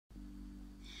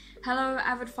Hello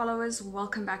avid followers,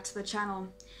 welcome back to the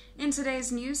channel. In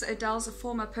today's news, Adele's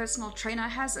former personal trainer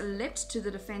has leapt to the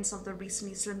defense of the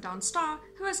recently slimmed down star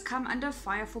who has come under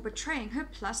fire for betraying her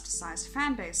plus-sized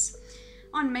fanbase.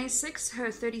 On May 6, her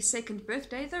 32nd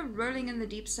birthday, the Rolling in the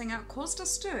Deep singer caused a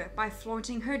stir by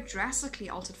flaunting her drastically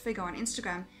altered figure on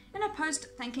Instagram in a post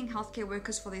thanking healthcare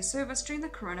workers for their service during the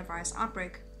coronavirus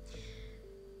outbreak.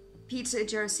 Peter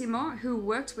Gerasimo, who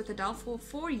worked with Adele for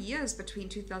 4 years between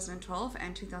 2012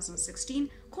 and 2016,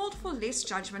 called for less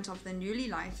judgment of the newly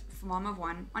lithe mom of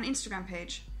one on Instagram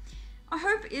page.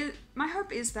 My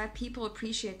hope is that people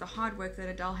appreciate the hard work that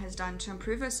Adele has done to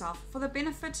improve herself for the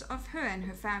benefit of her and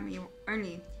her family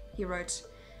only, he wrote.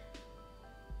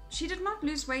 She did not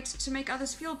lose weight to make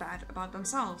others feel bad about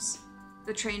themselves.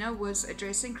 The trainer was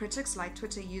addressing critics like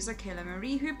Twitter user Kayla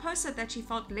Marie, who posted that she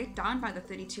felt let down by the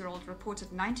 32-year-old reported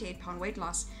 98-pound weight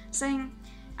loss, saying,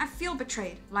 "I feel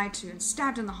betrayed, lied to, and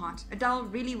stabbed in the heart. Adele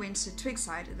really went to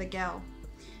Twigside, the gal."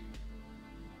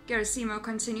 Gerasimo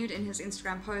continued in his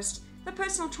Instagram post, "The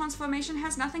personal transformation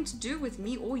has nothing to do with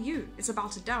me or you. It's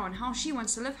about Adele and how she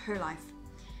wants to live her life."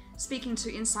 Speaking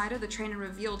to Insider, the trainer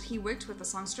revealed he worked with the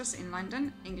songstress in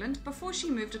London, England, before she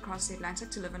moved across the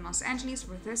Atlantic to live in Los Angeles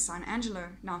with her son Angelo,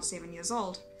 now 7 years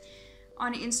old.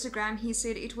 On Instagram, he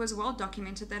said it was well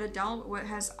documented that Adele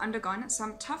has undergone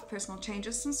some tough personal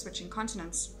changes since switching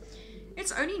continents.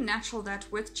 "It's only natural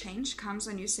that with change comes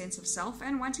a new sense of self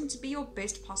and wanting to be your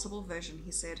best possible version,"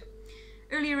 he said.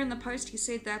 Earlier in the post, he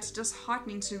said that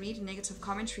disheartening to read negative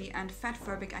commentary and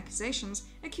fat-phobic accusations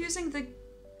accusing the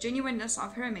genuineness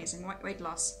of her amazing weight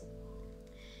loss.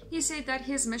 He said that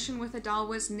his mission with Adele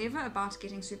was never about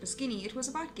getting super skinny, it was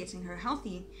about getting her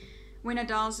healthy. When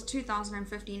Adele's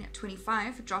 2015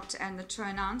 25 dropped and the tour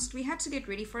announced, we had to get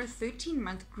ready for a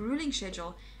 13-month grueling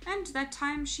schedule, and that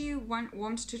time she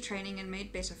warmed to training and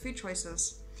made better food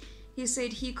choices. He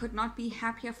said he could not be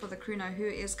happier for the crooner, who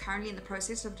is currently in the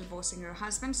process of divorcing her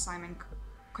husband, Simon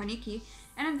Konecki,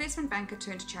 an investment banker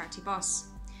turned charity boss.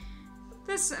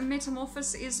 "This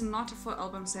metamorphosis is not for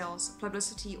album sales,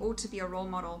 publicity, or to be a role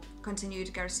model,"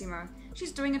 continued Gerasimo.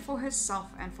 "She's doing it for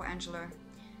herself and for Angelo."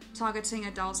 Targeting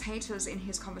Adele's haters in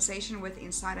his conversation with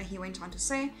Insider, he went on to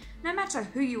say, "No matter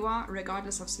who you are,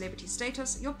 regardless of celebrity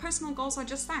status, your personal goals are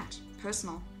just that,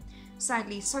 personal."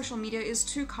 Sadly, social media is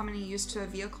too commonly used to a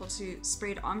vehicle to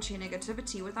spread armchair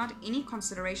negativity without any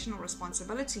consideration or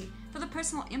responsibility for the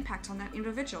personal impact on that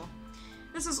individual.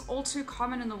 This is all too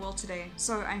common in the world today,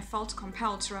 so I felt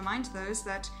compelled to remind those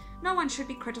that no one should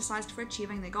be criticized for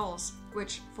achieving their goals,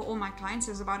 which for all my clients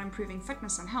is about improving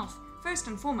fitness and health, first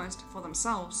and foremost for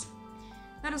themselves.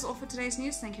 That is all for today's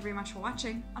news. Thank you very much for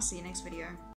watching. I'll see you next video.